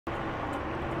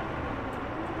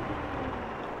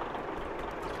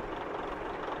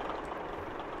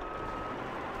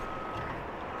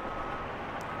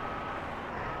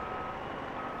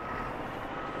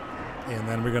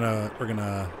then I'm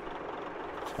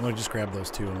gonna just grab those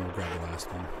two, and we'll grab the last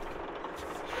one.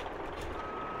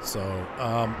 So,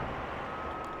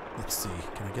 let's see.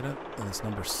 Can I get it? And it's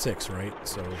number 6, right?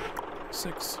 So,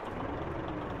 6.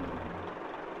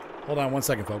 Hold on 1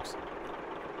 second, folks.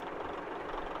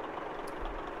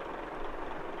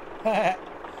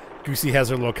 Goosey has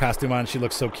her little costume on. She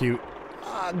looks so cute.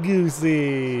 Ah,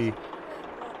 Goosey.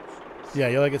 Yeah,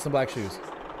 you like get some black shoes. You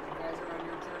guys are on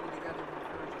your journey together to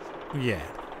encourage each other. Yeah.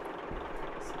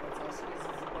 So that's all she is a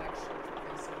black shirt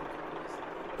facing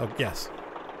the Oh, yes.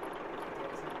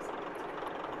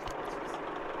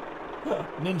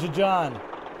 Ninja John.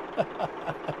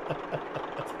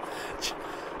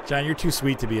 John, you're too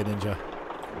sweet to be a ninja.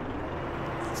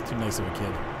 It's too nice of a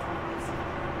kid.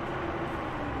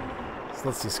 So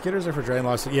let's see. Skidders are for dragon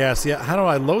logs. Yeah, see, how do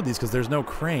I load these? Because there's no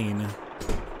crane.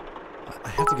 I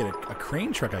have to get a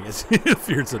crane truck, I guess. If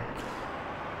it's a...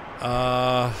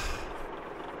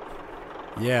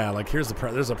 yeah, like there's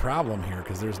a problem here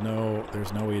because there's no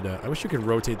way to... I wish you could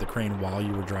rotate the crane while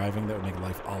you were driving. That would make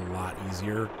life a lot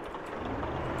easier.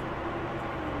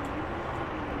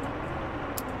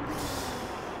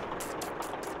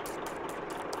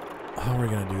 How are we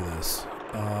going to do this?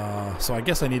 So I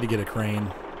guess I need to get a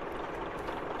crane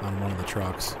on one of the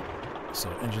trucks. So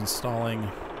engine stalling.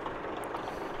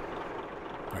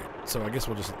 Alright, so I guess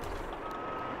we'll just...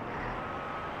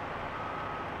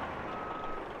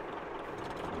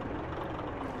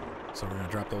 So we're going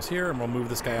to drop those here, and we'll move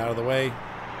this guy out of the way.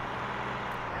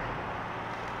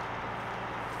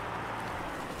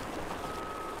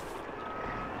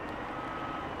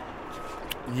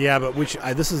 Yeah, but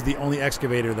this is the only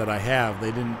excavator that I have.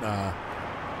 They didn't...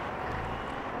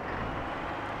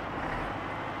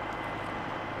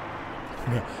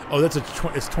 Oh,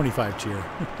 it's 25 cheer.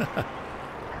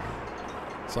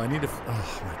 So I need to...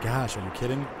 Oh my gosh, are you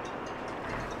kidding?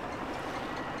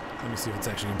 Let me see if it's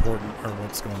actually important or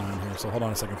what's going on here. So hold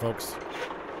on a second, folks.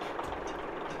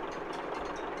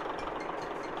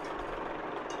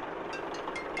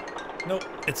 Nope,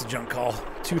 it's a junk call.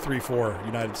 234,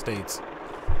 United States.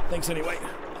 Thanks anyway.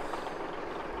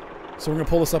 So we're going to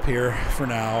pull this up here for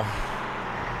now.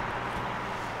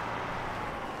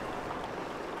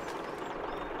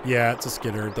 Yeah, it's a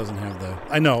skidder. It doesn't have the...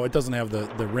 I know, it doesn't have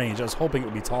the range. I was hoping it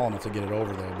would be tall enough to get it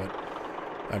over, though, but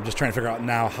I'm just trying to figure out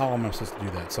now how am I supposed to do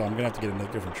that. So I'm going to have to get in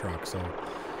a different truck. So I'm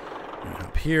going to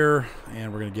hop here,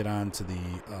 and we're going to get on to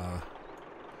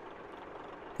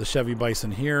the Chevy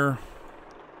Bison here.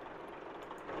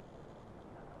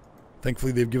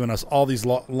 Thankfully, they've given us all these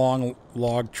long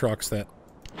log trucks that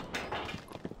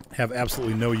have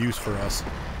absolutely no use for us.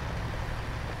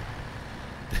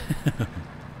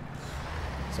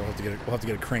 So we'll have to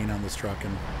get a crane on this truck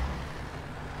and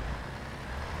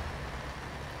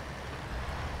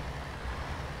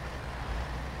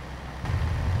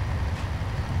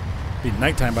be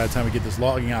nighttime by the time we get this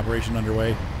logging operation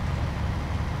underway.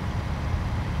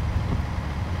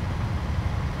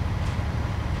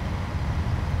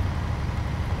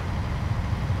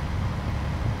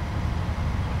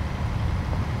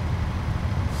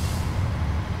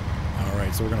 All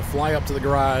right, so we're going to fly up to the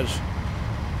garage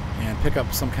and pick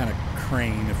up some kind of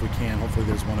crane if we can. Hopefully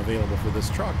there's one available for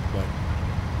this truck, but...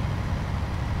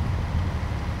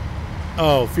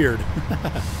 Oh, feared.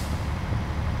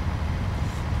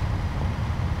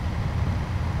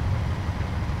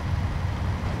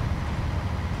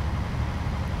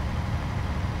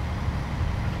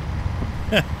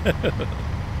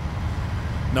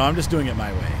 No, I'm just doing it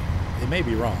my way. It may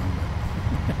be wrong,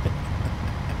 but...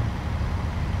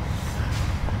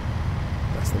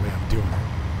 That's the way I'm doing it.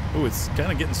 Ooh, it's kind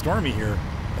of getting stormy here.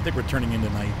 I think we're turning into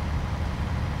night.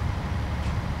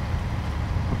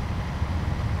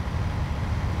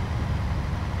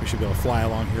 We should be able to fly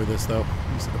along here this, though.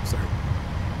 Oh, sorry.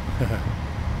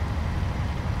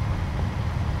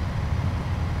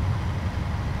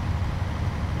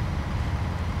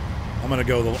 I'm going to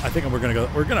go... I think we're going to go...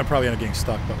 We're going to probably end up getting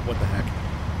stuck, but what the heck.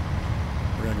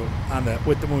 We're going to go on that...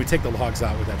 When we take the logs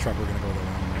out with that truck, we're going to go the wrong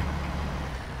way.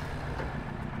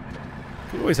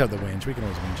 We always have the winch. We can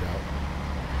always winch out.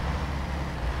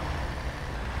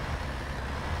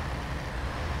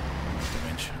 The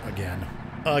winch. Again.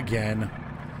 Again.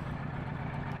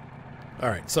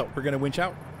 Alright, so we're going to winch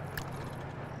out.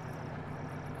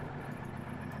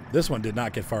 This one did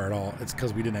not get far at all. It's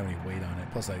because we didn't have any weight on it.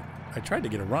 Plus, I tried to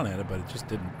get a run at it, but it just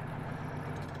didn't.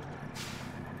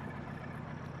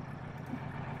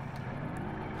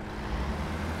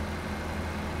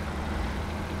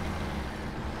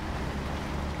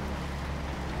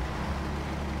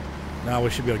 Now we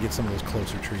should be able to get some of those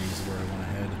closer trees where I want to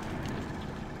head.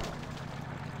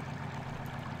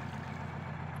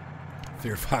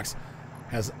 Fear Fox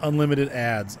has unlimited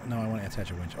ads. No, I want to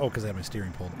attach a winch. Oh, because I have my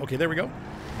steering pulled. Okay, there we go. Now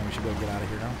we should be able to get out of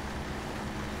here now.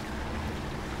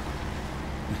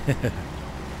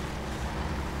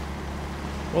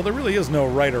 Well, there really is no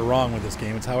right or wrong with this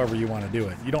game. It's however you want to do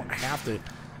it. You don't have to.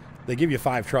 They give you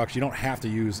 5 trucks. You don't have to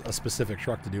use a specific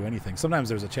truck to do anything. Sometimes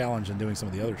there's a challenge in doing some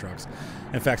of the other trucks.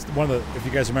 In fact, if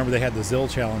you guys remember, they had the Zill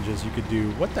challenges. You could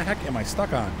do. What the heck am I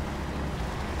stuck on?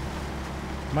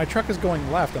 My truck is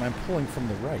going left, and I'm pulling from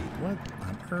the right. What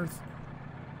on earth?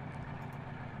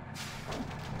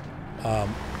 I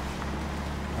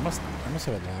must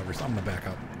have a log or something. I'm gonna back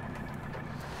up.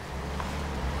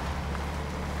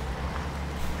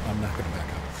 I'm not gonna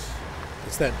back up.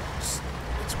 It's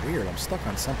weird. I'm stuck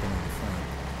on something in the front.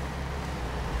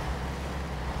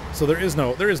 So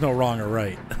there is no wrong or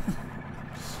right.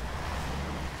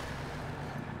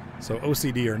 So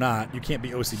OCD or not, you can't be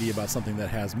OCD about something that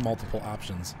has multiple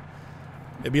options.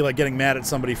 It'd be like getting mad at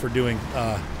somebody for doing.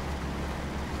 Yeah,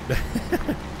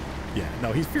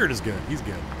 no, Feared is good. He's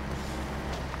good.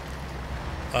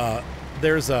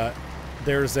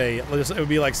 It would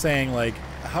be like saying like,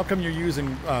 how come you're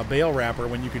using bale wrapper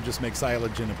when you could just make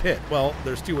silage in a pit? Well,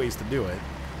 there's 2 ways to do it.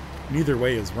 Neither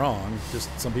way is wrong.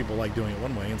 Just some people like doing it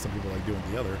one way and some people like doing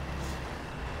it the other.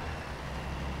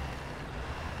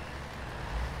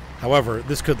 However,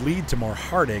 this could lead to more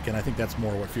heartache, and I think that's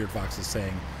more what Feared Fox is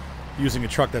saying. Using a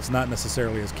truck that's not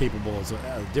necessarily as capable as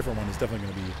a different one is definitely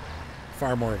going to be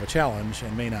far more of a challenge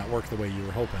and may not work the way you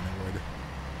were hoping it would.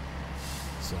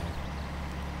 So,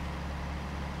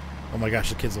 oh my gosh,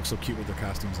 the kids look so cute with their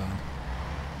costumes on.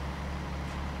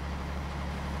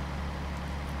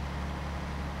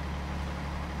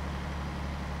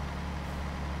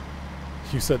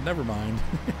 You said never mind.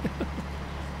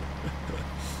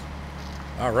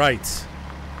 All right.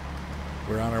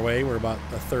 We're on our way. We're about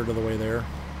a third of the way there.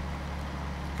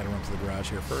 Got to run to the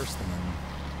garage here first, and then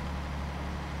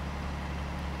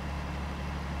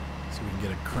see if we can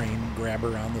get a crane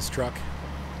grabber on this truck.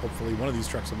 Hopefully one of these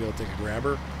trucks will be able to take a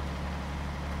grabber.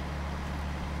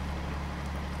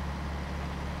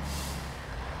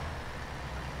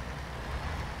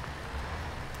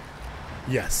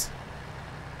 Yes.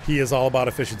 He is all about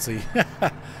efficiency.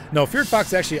 No, Feared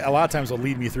Fox actually a lot of times will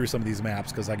lead me through some of these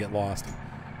maps because I get lost.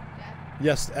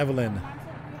 Yes, Evelyn.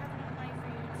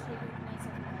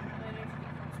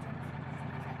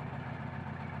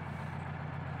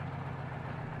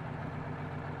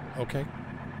 Okay.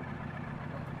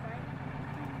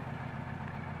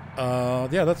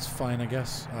 Yeah, that's fine, I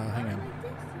guess. Hang on.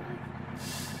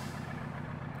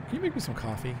 Can you make me some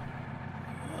coffee?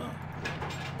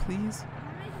 Please?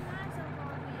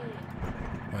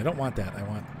 Well, I don't want that. I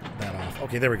want that off.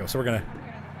 Okay, there we go. So we're gonna.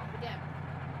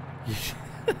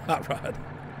 Hot rod.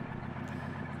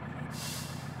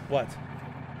 What?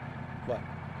 What?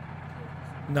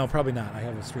 No, probably not. I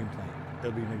have a stream playing.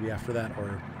 It'll be maybe after that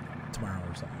or tomorrow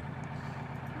or something.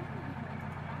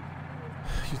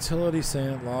 Utility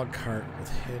sand log cart with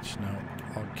hitch. No,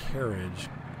 log carriage.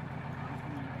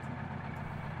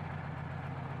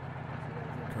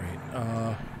 Great.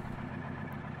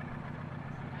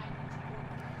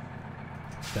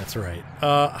 That's right.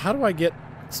 How do I get...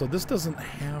 So this doesn't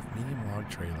have medium log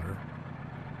trailer.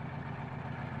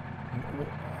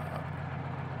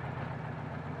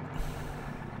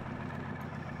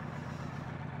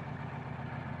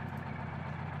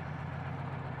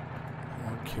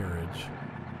 Log carriage.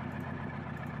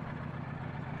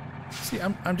 See,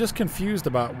 I'm just confused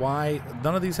about why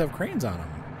none of these have cranes on them.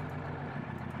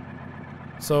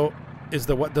 So,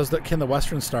 can the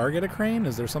Western Star get a crane?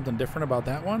 Is there something different about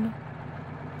that one?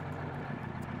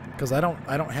 Because I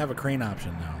don't have a crane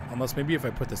option now. Unless maybe if I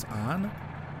put this on.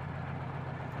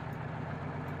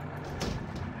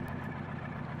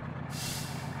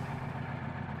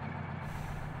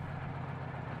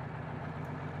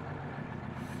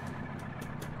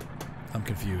 I'm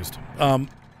confused.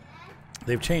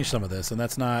 They've changed some of this, and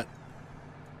that's a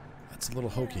little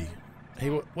hokey. Hey,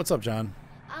 what's up, John?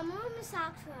 I'm wearing my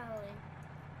socks for Halloween.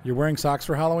 You're wearing socks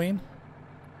for Halloween?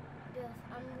 Yes,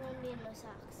 I'm going to need my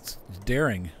socks. It's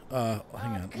daring. Hang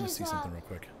on, let me see something real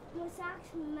quick. My socks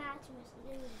match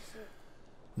my suit.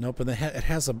 Nope, and it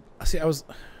has a... See,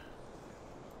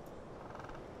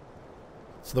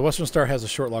 So the Western Star has a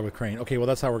short log with crane. Okay, well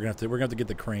that's how we're gonna have to get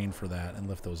the crane for that and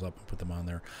lift those up and put them on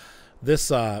there. This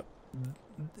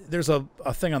there's a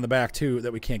thing on the back too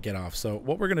that we can't get off. So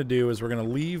what we're gonna do is we're gonna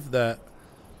leave that.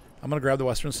 I'm gonna grab the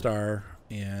Western Star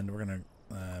and we're gonna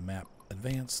map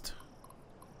advanced.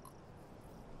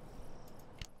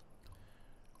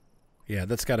 Yeah,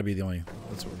 that's got to be the only.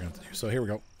 That's what we're gonna have to do. So here we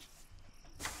go.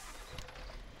 So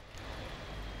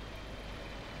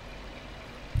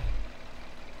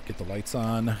Get the lights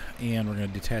on, and we're going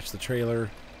to detach the trailer.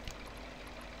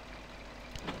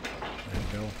 There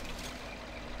we go.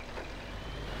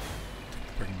 Take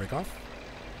the parking brake off.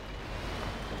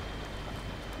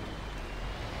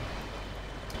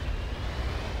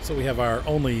 So we have our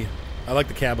only... I like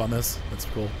the cab on this. That's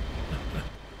cool.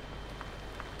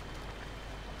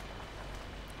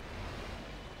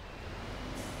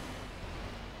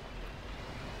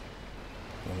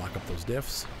 We'll lock up those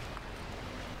diffs.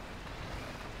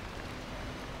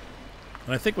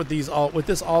 And I think with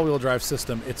this all-wheel drive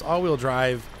system, it's all-wheel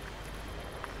drive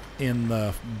in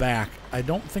the back. I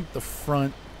don't think the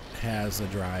front has a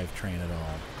drivetrain at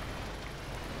all.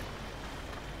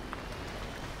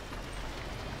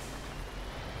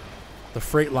 The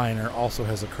Freightliner also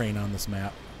has a crane on this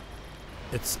map.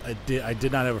 I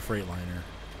did not have a Freightliner.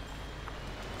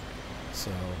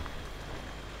 So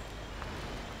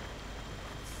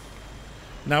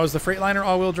now, is the Freightliner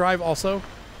all-wheel drive also?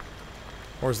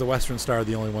 Or is the Western Star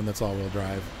the only one that's all-wheel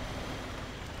drive?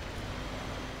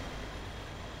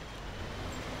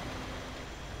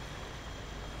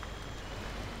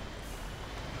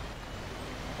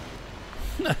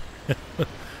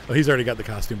 Oh, he's already got the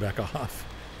costume back off.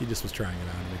 He just was trying it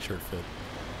on to make sure it fit.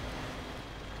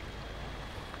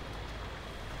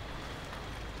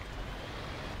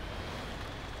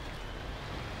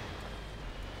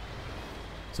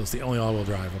 So it's the only all-wheel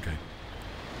drive, okay.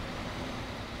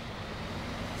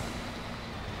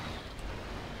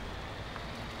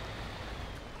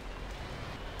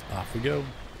 Off we go.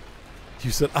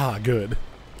 You said, ah, good.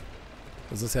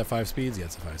 Does this have 5 speeds? Yeah,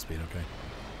 it's a 5-speed, okay.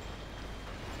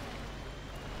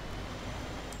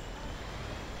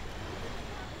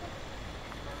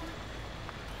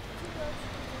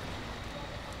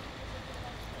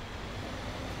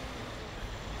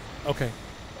 Okay.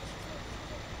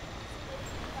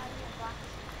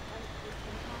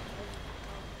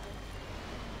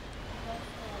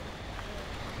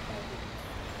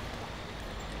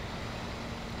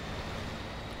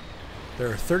 There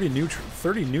are 30 new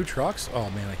trucks? Oh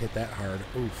man, I hit that hard.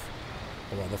 Oof.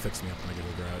 Oh well, they'll fix me up when I get to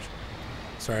the garage.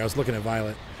 Sorry, I was looking at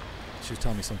Violet. She was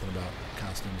telling me something about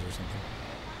costumes or something.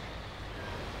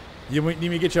 You need me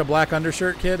to get you a black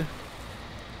undershirt, kid?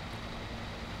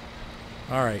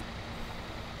 All right.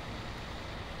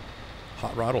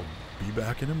 Hot Rod will be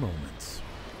back in a moment.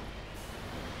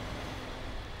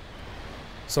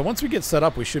 So once we get set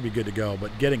up, we should be good to go,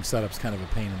 but getting set up is kind of a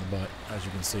pain in the butt, as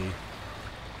you can see.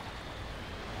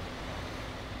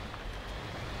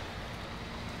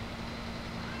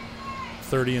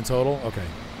 $30 in total? Okay.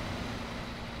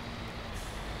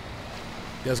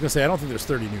 Yeah, I was going to say, I don't think there's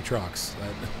 30 new trucks.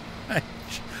 There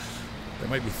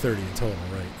might be 30 in total,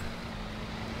 right?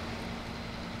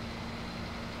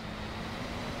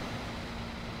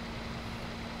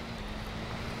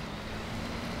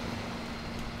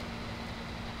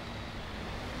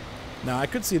 Now, I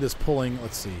could see this pulling...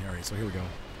 Let's see. All right, so here we go.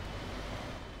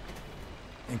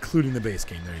 Including the base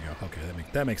game. There you go. Okay,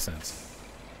 that makes sense.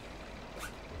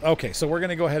 Okay, so we're going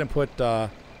to go ahead and put...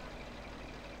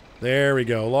 there we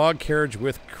go. Log carriage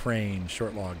with crane.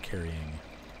 Short log carrying.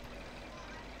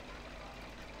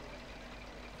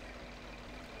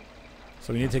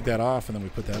 So we need to take that off, and then we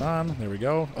put that on. There we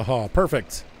go. Oh,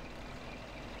 perfect.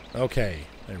 Okay,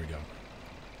 there we go.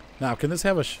 Now, can this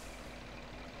have a...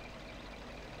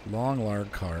 long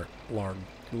log cart, log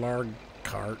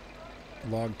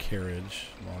carriage,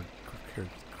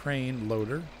 crane,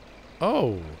 loader.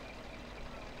 Oh!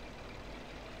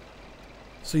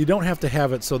 So you don't have to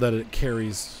have it so that it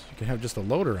carries... You can have just a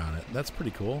loader on it. That's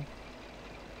pretty cool.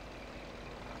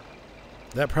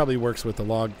 That probably works with the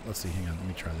log... Let's see, hang on, let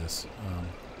me try this.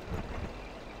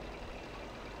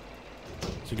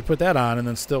 So you can put that on and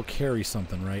then still carry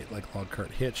something, right? Like log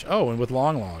cart hitch. Oh, and with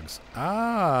long logs.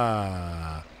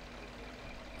 Ah!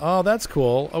 Oh, that's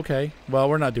cool. Okay. Well,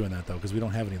 we're not doing that, though, because we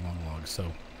don't have any long logs, so...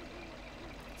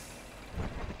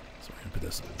 So we're going to put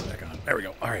this back on. There we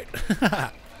go. All right. What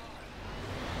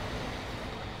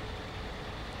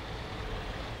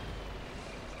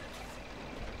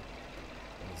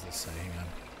does this say? Hang on.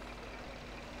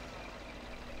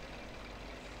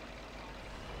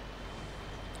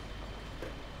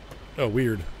 Oh,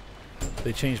 weird.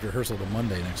 They changed rehearsal to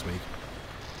Monday next week.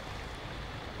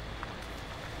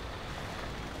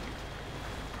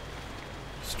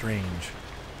 Strange.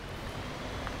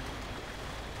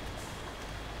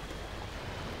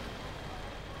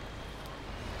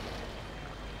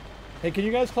 Hey, can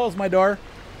you guys close my door?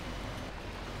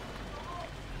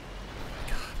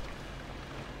 God.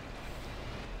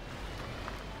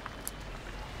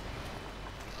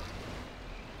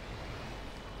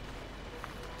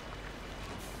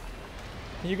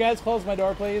 you guys close my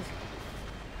door, please?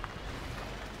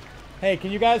 Hey,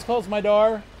 can you guys close my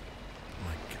door? Oh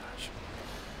my gosh.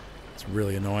 It's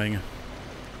really annoying.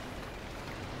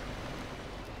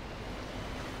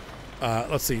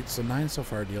 Let's see. So 9 so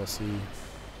far DLC.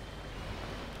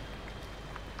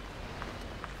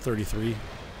 33.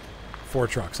 4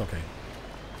 trucks. Okay.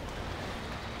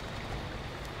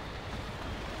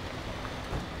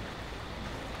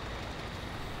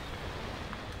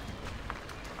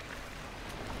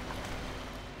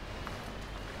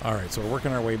 All right, so we're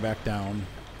working our way back down.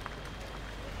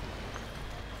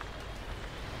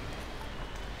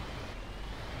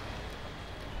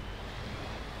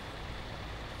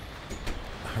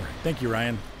 All right, thank you,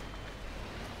 Ryan.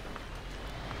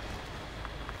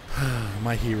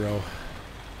 My hero.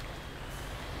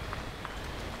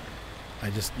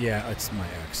 Yeah, it's my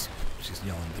ex. She's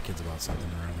yelling at the kids about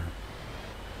something or other.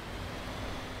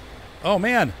 Oh,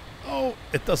 man. Oh,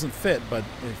 it doesn't fit, but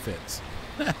it fits.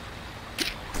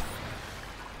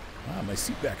 Ah, my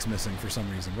seat back's missing for some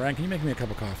reason. Ryan, can you make me a cup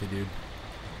of coffee, dude?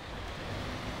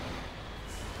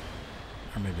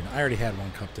 Or maybe not. I already had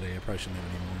 1 cup today. I probably shouldn't have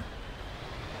any more.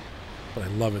 But I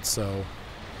love it so.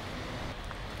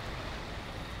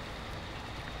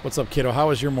 What's up, kiddo?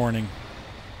 How is your morning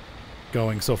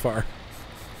going so far?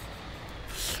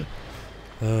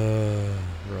 Ryan.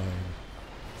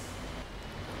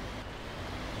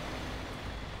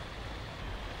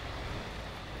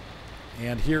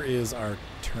 And here is our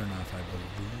turnoff, I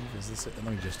believe. Is this it?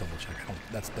 Let me just double check.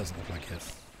 That doesn't look like it.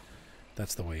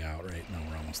 That's the way out, right? No,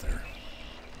 we're almost there.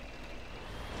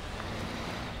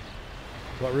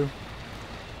 What, Rue?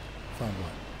 Found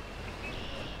what?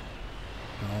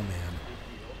 Oh, man.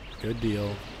 Good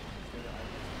deal.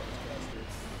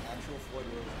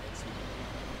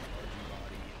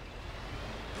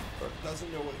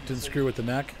 Didn't screw with the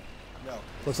neck? No.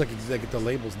 Looks like the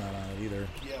label's not on it either.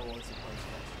 Yeah, well, it's a price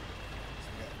tag.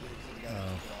 So the guy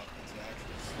took it off. It's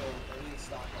actually still everything's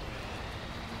stock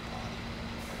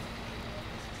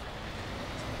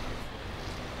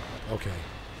on it. Okay.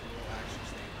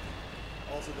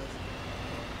 Also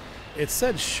doesn't. It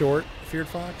said short Feared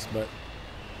Fox, but...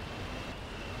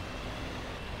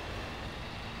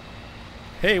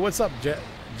 Hey, what's up,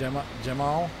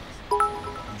 Jamal?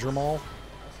 Jamal?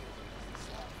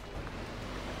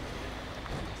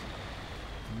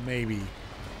 Maybe.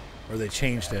 Or they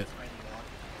changed it.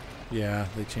 Yeah,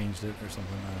 they changed it or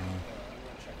something. I don't know.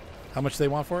 How much do they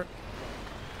want for it?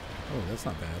 Oh, that's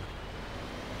not bad.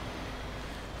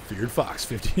 Feared Fox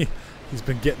 50. He's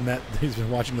been getting that. He's been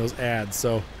watching those ads.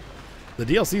 So the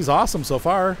DLC's awesome so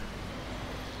far.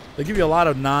 They give you a lot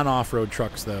of non-off-road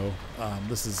trucks, though.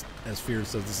 This is, as Feared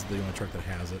says, this is the only truck that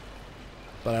has it.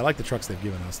 But I like the trucks they've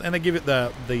given us, and they give it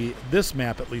this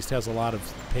map at least has a lot of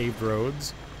paved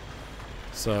roads.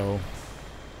 So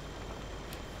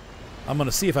I'm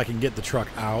gonna see if I can get the truck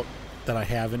out that I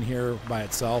have in here by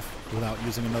itself without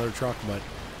using another truck. But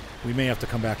we may have to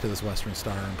come back to this Western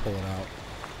Star and pull it out.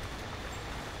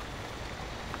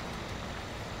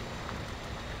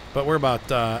 But we're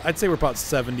about, I'd say we're about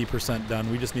 70% done.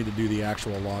 We just need to do the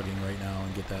actual logging right now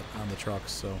and get that on the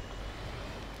trucks, so.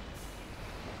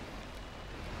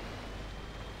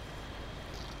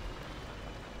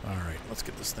 All right, let's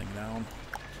get this thing down.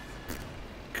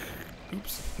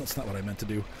 Oops, that's not what I meant to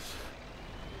do.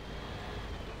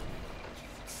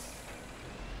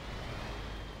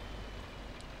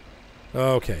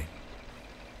 Okay.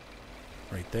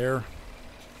 Right there.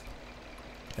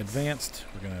 Advanced.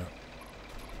 We're going to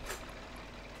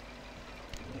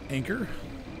anchor.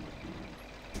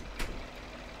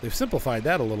 They've simplified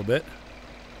that a little bit.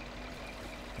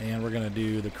 And we're going to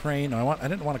do the crane. No, I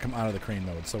didn't want to come out of the crane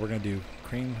mode, so we're going to do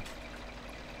crane.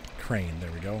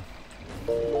 There we go.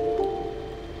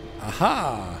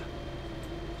 Aha!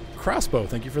 Crossbow,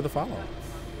 thank you for the follow.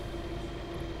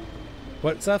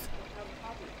 What, Seth?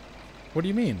 What do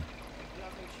you mean?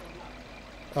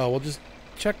 Oh, well, just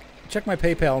check my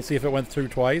PayPal and see if it went through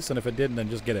twice, and if it didn't, then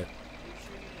just get it.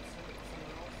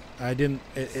 I didn't.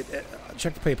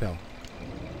 Check the PayPal.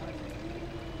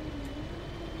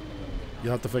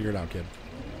 You'll have to figure it out, kid.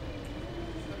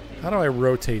 How do I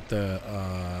rotate the?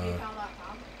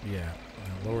 Yeah,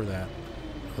 lower that.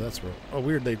 Oh, that's real. Oh,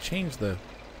 weird. They changed the.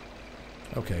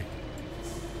 Okay.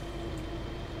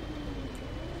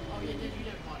 Oh, you did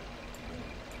one.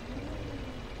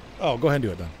 Oh, go ahead and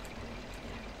do it then.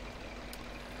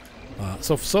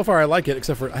 So far I like it,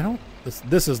 except for I don't.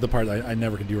 This is the part that I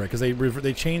never can do right, because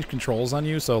they change controls on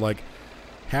you. So like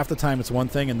half the time it's one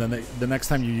thing, and then the next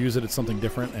time you use it, it's something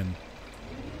different. And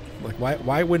like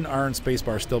why wouldn't R and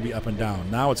spacebar still be up and down?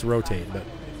 Now it's rotate, but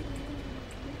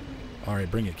all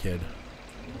right, bring it, kid.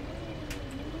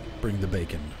 bring the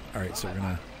bacon. All right, so we're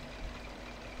going to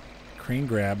crane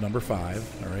grab number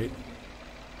 5. All right.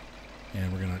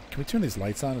 And we're going to... Can we turn these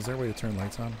lights on? Is there a way to turn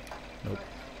lights on? Nope.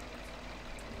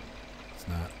 It's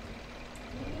not.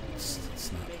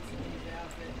 It's not.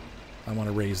 I want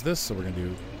to raise this, so we're going to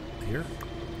do here.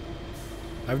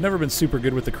 I've never been super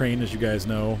good with the crane, as you guys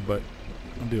know, but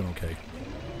I'm doing okay.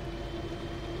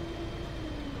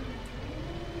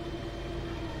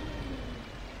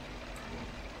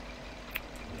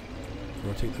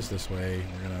 Rotate this way.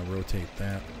 We're going to rotate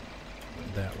that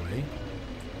way.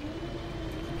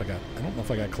 I don't know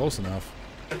if I got close enough.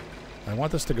 I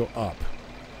want this to go up.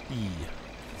 E.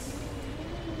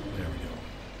 There we go.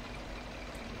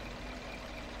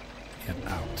 And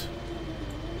out.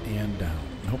 And down.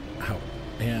 Nope. Out.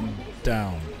 And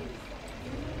down.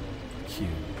 Q.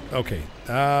 Okay.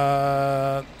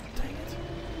 Dang it.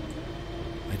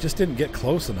 I just didn't get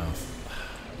close enough.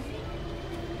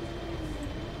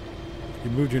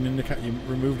 You removed your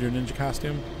ninja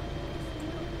costume?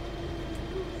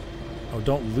 Oh,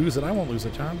 don't lose it. I won't lose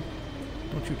it, John.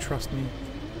 Don't you trust me?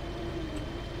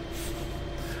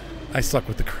 I suck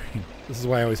with the crane. This is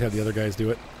why I always have the other guys do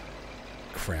it.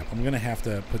 Crap. I'm going to have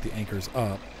to put the anchors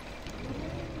up.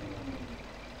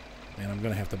 And I'm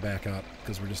going to have to back up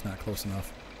because we're just not close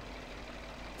enough.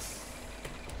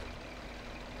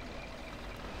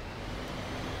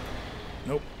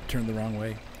 Nope. Turned the wrong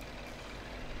way.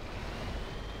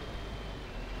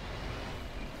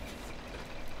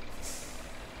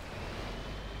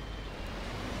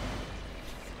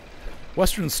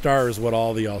 Western Star is what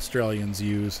all the Australians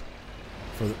use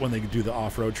for when they do the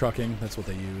off-road trucking. That's what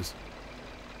they use.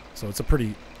 So it's a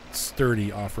pretty sturdy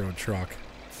off-road truck.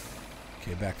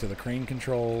 Okay, back to the crane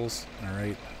controls. All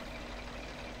right.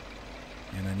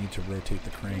 And I need to rotate the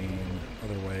crane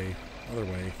other way. Other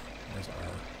way. Where's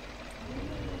R?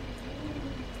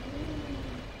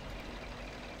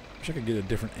 Wish I could get a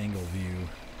different angle view.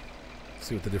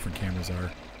 See what the different cameras are.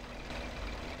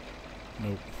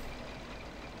 Nope.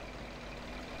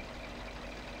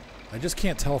 I just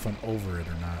can't tell if I'm over it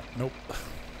or not. Nope.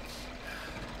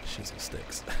 Shizzle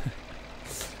sticks.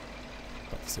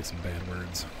 About to say some bad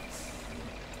words.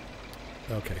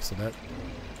 Okay, so that...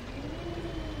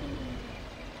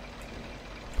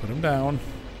 Put him down.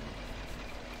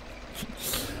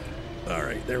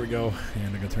 Alright, there we go. And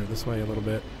I'm going to turn it this way a little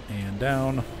bit. And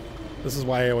down. This is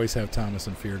why I always have Thomas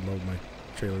and Feared load my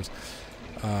trailers.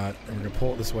 And we're going to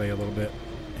pull it this way a little bit.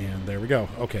 And there we go.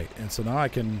 Okay, and so now I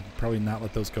can probably not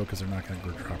let those go because they're not going to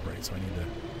drop right. So I need to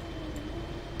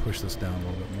push this down a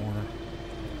little bit more.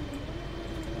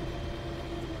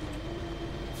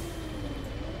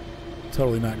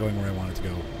 Totally not going where I want it to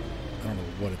go. I don't know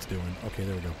what it's doing. Okay,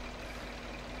 there we go.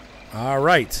 All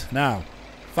right, now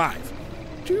 5.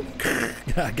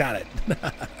 I got it.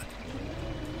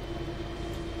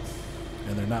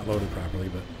 And they're not loaded properly,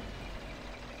 but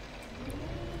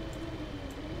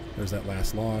there's that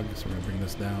last log, so we're going to bring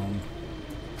this down.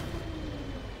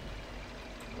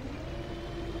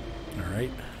 All right,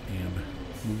 and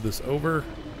move this over.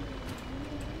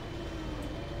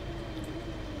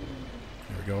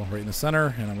 There we go, right in the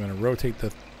center, and I'm going to rotate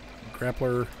the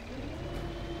grappler.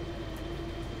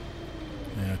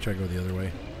 And I'll try to go the other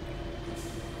way.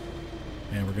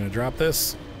 And we're going to drop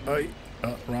this. Oh,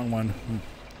 wrong one.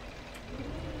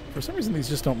 For some reason, these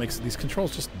just don't make these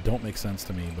controls just don't make sense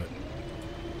to me, but.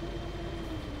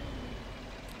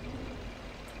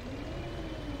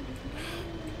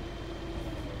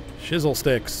 Shizzle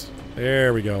sticks.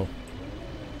 There we go.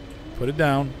 Put it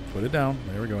down. Put it down.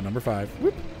 There we go. Number 5.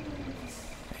 Whoop.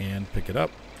 And pick it up.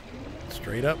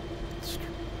 Straight up.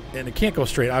 And it can't go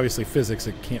straight. Obviously, physics,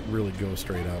 it can't really go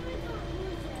straight up.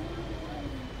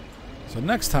 So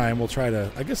next time, we'll try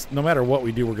to... I guess no matter what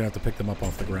we do, we're going to have to pick them up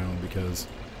off the ground because...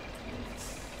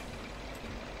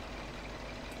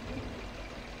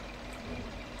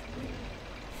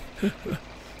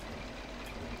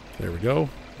 There we go.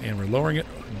 And we're lowering it.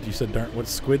 You said, darn, what's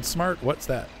squid smart? What's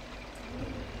that?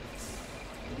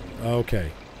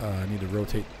 Okay. I need to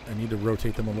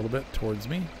rotate them a little bit towards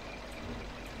me.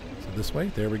 So this way.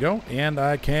 There we go. And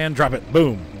I can drop it.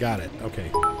 Boom. Got it. Okay.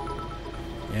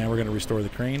 And we're going to restore the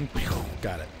crane.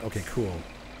 Got it. Okay, cool.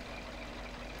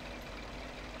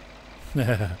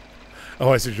 Oh,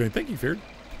 I see what you're doing. Thank you, Feared.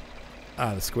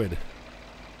 Ah, the squid.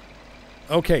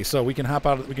 Okay, so we can hop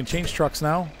out. We can change trucks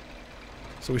now.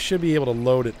 So we should be able to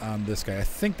load it on this guy. I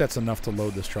think that's enough to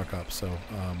load this truck up. So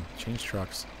change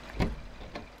trucks.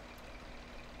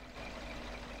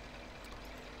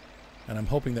 And I'm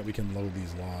hoping that we can load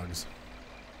these logs.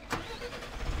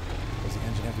 Does the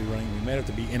engine have to be running? We might have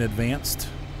to be in advanced.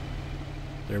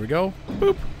 There we go.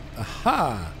 Boop.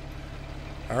 Aha.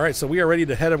 All right, so we are ready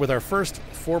to head with our first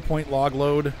 4-point log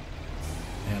load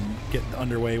and get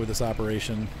underway with this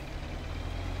operation.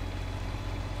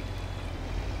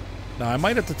 Now, I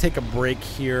might have to take a break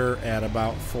here at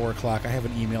about 4 o'clock. I have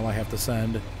an email I have to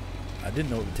send. I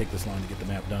didn't know it would take this long to get the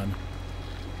map done.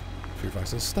 Fear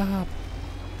Fox says, stop.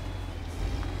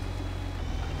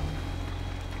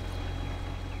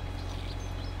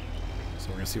 So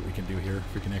we're going to see what we can do here,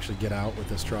 if we can actually get out with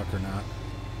this truck or not.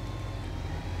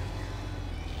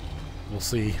 We'll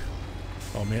see.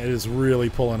 Oh, man, it is really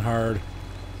pulling hard.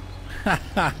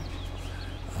 I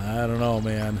don't know,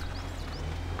 man.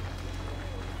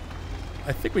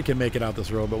 I think we can make it out this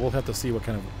road, but we'll have to see what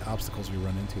kind of obstacles we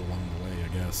run into along the way, I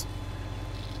guess.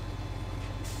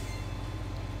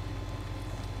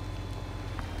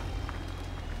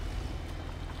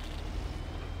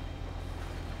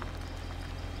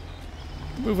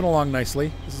 Moving along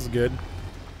nicely. This is good.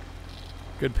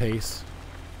 Good pace.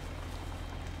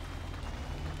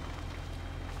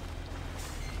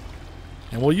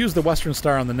 And we'll use the Western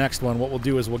Star on the next one. What we'll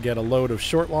do is we'll get a load of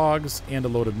short logs and a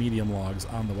load of medium logs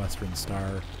on the Western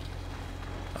Star.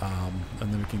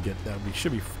 And then we can get that. We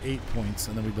should be 8 points,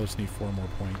 and then we just need 4 more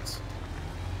points.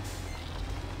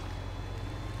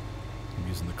 I'm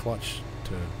using the clutch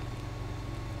to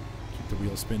keep the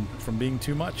wheel spin from being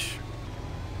too much.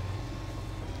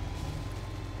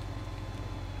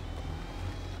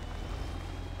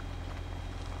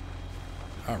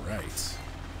 All right.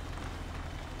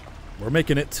 We're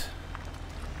making it.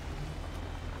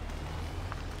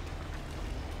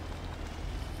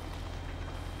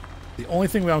 The only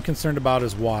thing I'm concerned about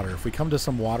is water. If we come to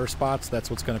some water spots,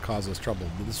 that's what's going to cause us trouble.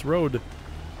 But this road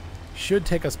should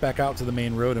take us back out to the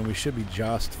main road, and we should be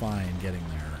just fine getting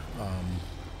there.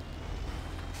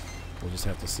 We'll just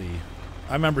have to see.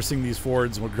 I remember seeing these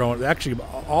Fords were growing. Actually,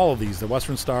 all of these, the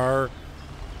Western Star,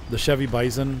 the Chevy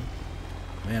Bison.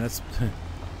 Man, it's...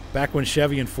 Back when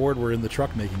Chevy and Ford were in the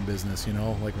truck making business, you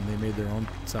know, like when they made their own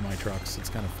semi-trucks, it's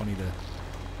kind of funny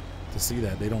to see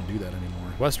that. They don't do that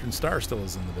anymore. Western Star still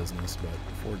is in the business, but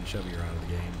Ford and Chevy are out of the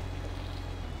game.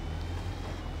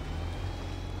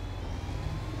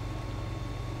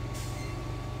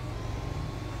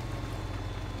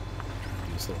 Trying to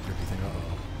do this little drippy thing.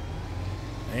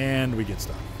 Uh-oh. And we get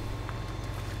stuck.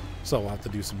 So we'll have to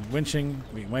do some winching.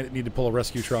 We might need to pull a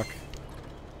rescue truck.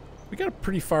 We got it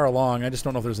pretty far along. I just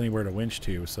don't know if there's anywhere to winch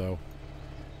to, so...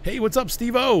 Hey, what's up,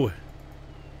 Steve-O?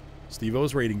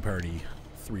 Steve-O's raiding party.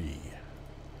 3.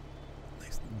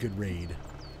 Nice, good raid.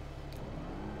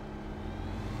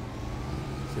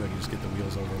 See if I can just get the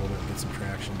wheels over a little bit and get some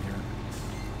traction here.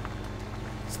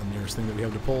 It's the nearest thing that we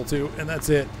have to pull to, and that's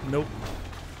it. Nope.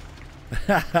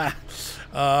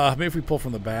 Maybe if we pull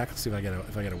from the back, let's see if I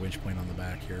get a winch point on the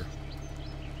back here.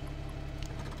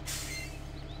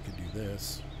 Could do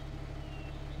this.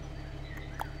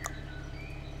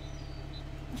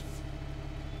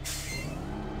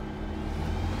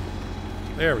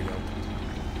 There we go.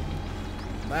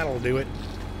 That'll do it.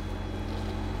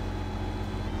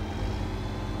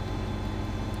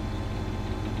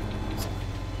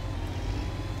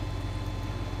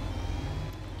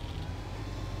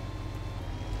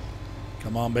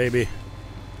 Come on, baby.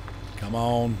 Come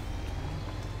on.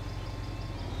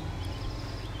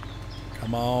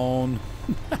 Come on.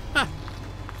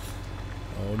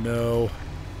 Oh, no.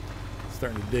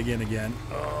 Starting to dig in again.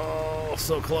 Oh,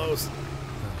 so close.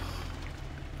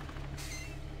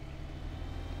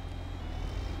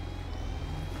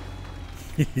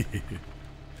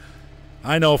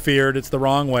 I know, Feared. It's the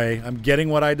wrong way. I'm getting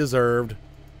what I deserved.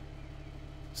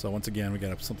 So once again, we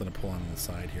got something to pull on the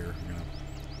side here.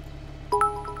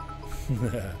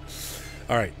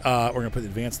 All right, we're gonna put the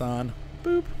advanced on.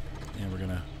 Boop, and we're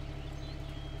gonna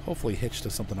hopefully hitch to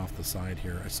something off the side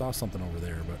here. I saw something over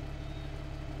there, but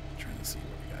I'm trying to see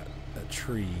what we got. That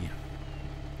tree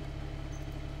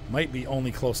might be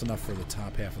only close enough for the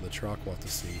top half of the truck. We'll have to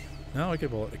see. No, I can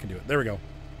pull it. I can do it. There we go.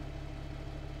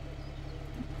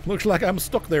 Looks like I'm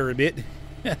stuck there a bit.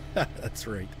 That's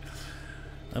right.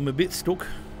 I'm a bit stuck.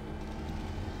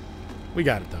 We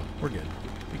got it, though. We're good.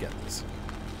 We got this.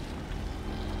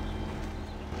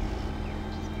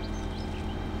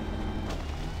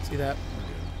 See that? We're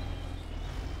good.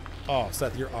 Oh,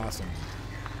 Seth, you're awesome.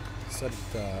 Set it,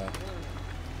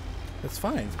 it's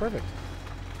fine. It's perfect.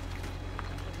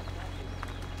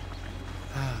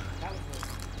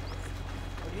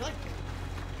 What do you like?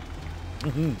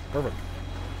 Mm-hmm. Perfect.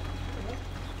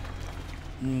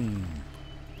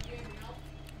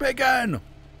 Bacon! You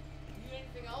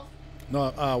anything else?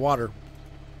 No, water.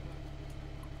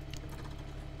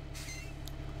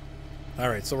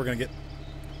 Alright, so we're going to get,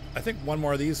 I think, one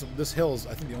more of these. This hill's,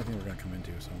 I think, the only thing we're going to come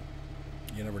into, so.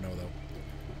 You never know, though.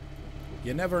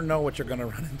 You never know what you're going to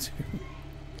run into.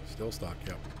 Still stuck,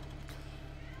 yep.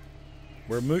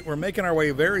 We're making our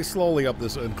way very slowly up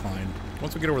this incline.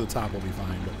 Once we get over the top, we'll be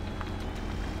fine. But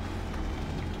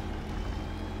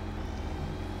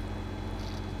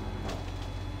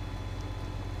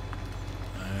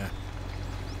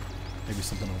maybe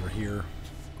something over here.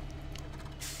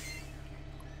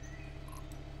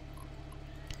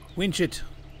 Winch it.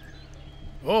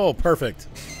 Oh, perfect.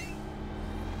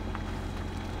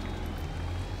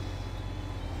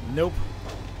 Nope.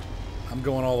 I'm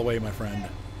going all the way, my friend.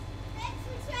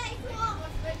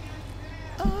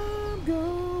 I'm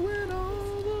going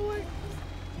all the way.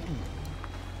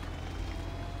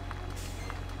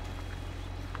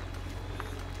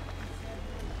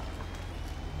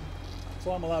 That's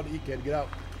all I'm allowed to eat, kid. Get out.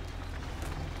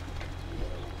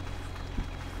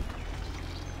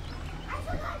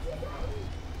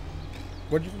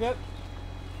 What'd you forget?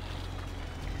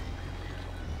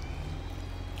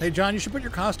 Hey, John, you should put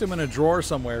your costume in a drawer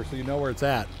somewhere so you know where it's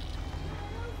at.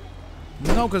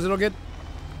 No, because it'll get...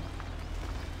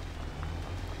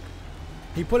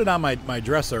 He put it on my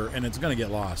dresser, and it's going to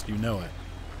get lost. You know it.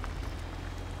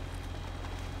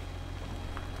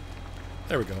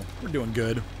 There we go. We're doing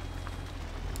good.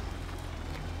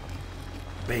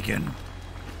 Bacon.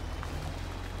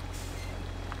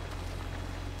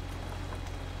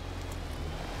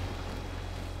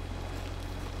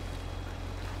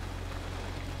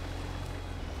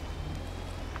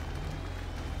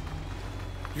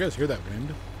 You guys hear that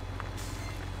wind?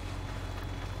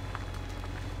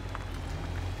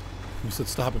 You said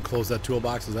stop and close that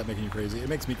toolbox. Is that making you crazy? It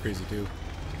makes me crazy too.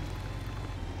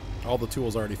 All the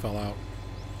tools already fell out.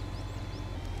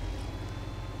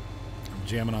 I'm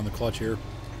jamming on the clutch here.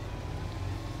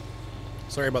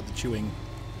 Sorry about the chewing.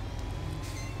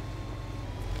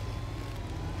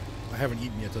 I haven't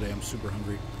eaten yet today. I'm super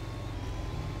hungry.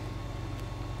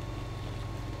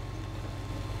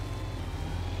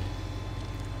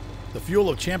 The fuel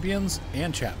of champions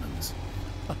and Chapmans.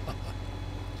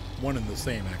 One and the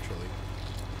same, actually.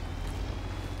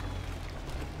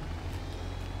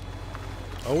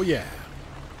 Oh, yeah.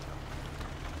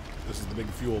 This is the big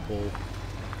fuel pull.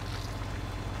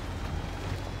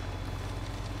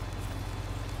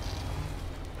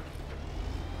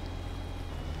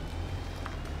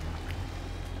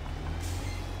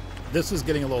 This is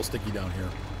getting a little sticky down here.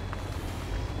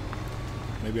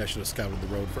 Maybe I should have scouted the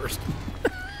road first.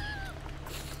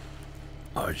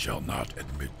 I shall not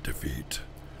admit defeat.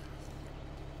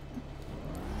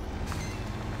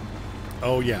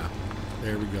 Oh, yeah.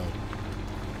 There we go.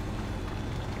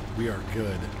 We are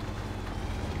good.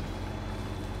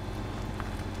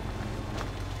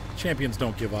 Champions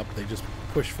don't give up. They just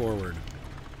push forward.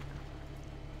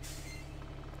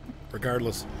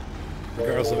 Regardless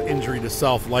of injury to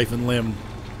self, life, and limb.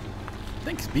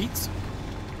 Thanks, Beats.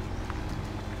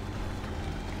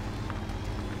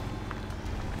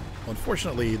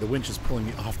 Unfortunately, the winch is pulling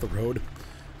me off the road.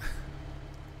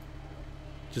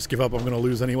 Just give up, I'm going to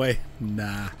lose anyway?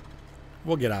 Nah.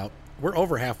 We'll get out. We're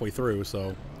over halfway through,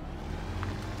 so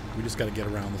we just got to get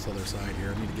around this other side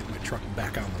here. I need to get my truck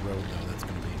back on the road, though. That's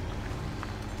going to